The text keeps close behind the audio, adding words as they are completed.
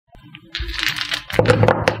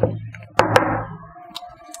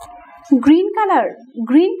green color,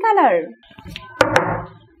 green color.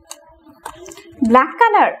 Black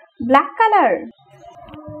color, black color.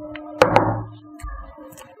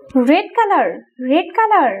 Red color, red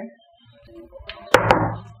color.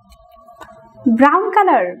 Brown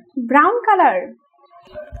color, brown color.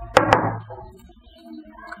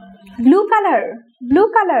 Blue color,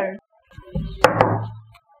 blue color.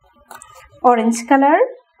 Orange color,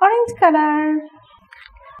 orange color.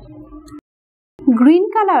 Green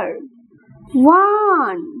color,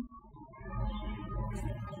 1.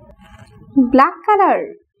 Black color,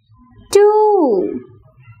 2.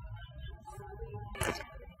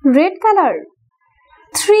 Red color,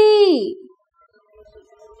 3.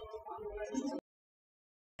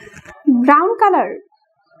 Brown color,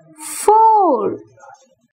 4.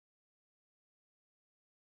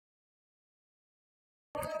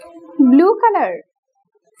 Blue color,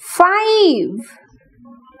 5.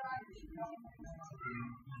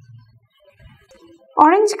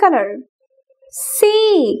 Orange color,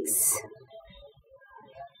 6.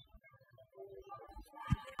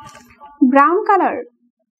 Brown color,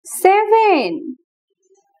 7.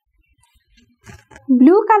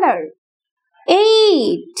 Blue color,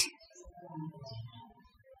 8.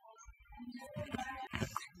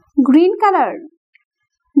 Green color,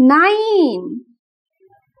 9.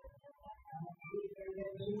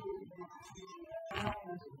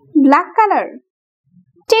 Black color,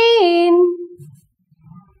 10.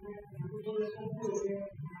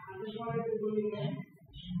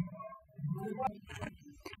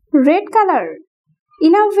 Red color,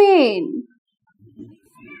 11.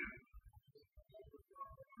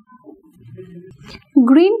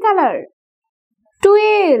 Green color,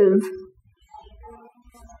 12.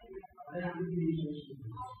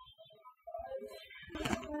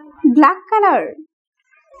 Black color,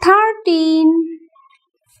 13.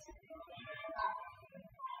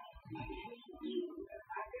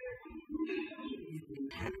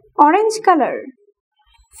 Orange color,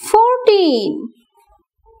 14.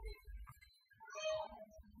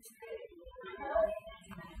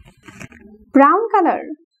 Brown color,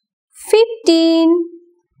 15.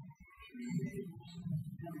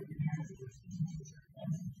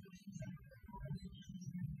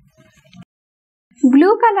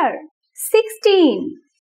 Blue color, 16.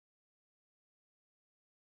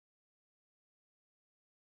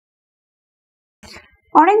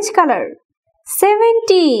 Orange color,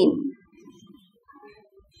 17.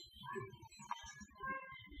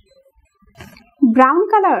 Brown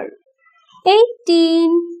color,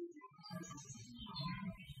 18.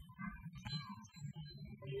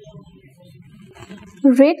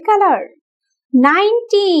 Red color,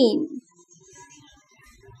 19.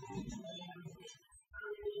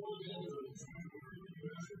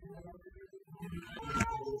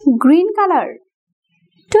 Green color,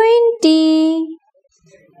 20.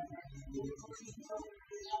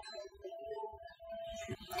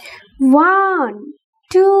 One,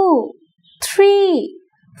 2, 3,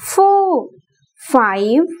 4,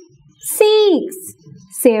 5, 6,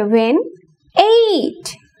 7,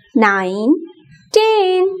 8, 9,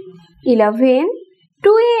 10, 11,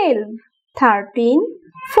 12, 13,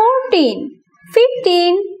 14,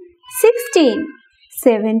 15, 16,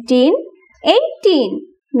 17, 18,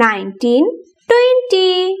 19,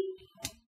 20.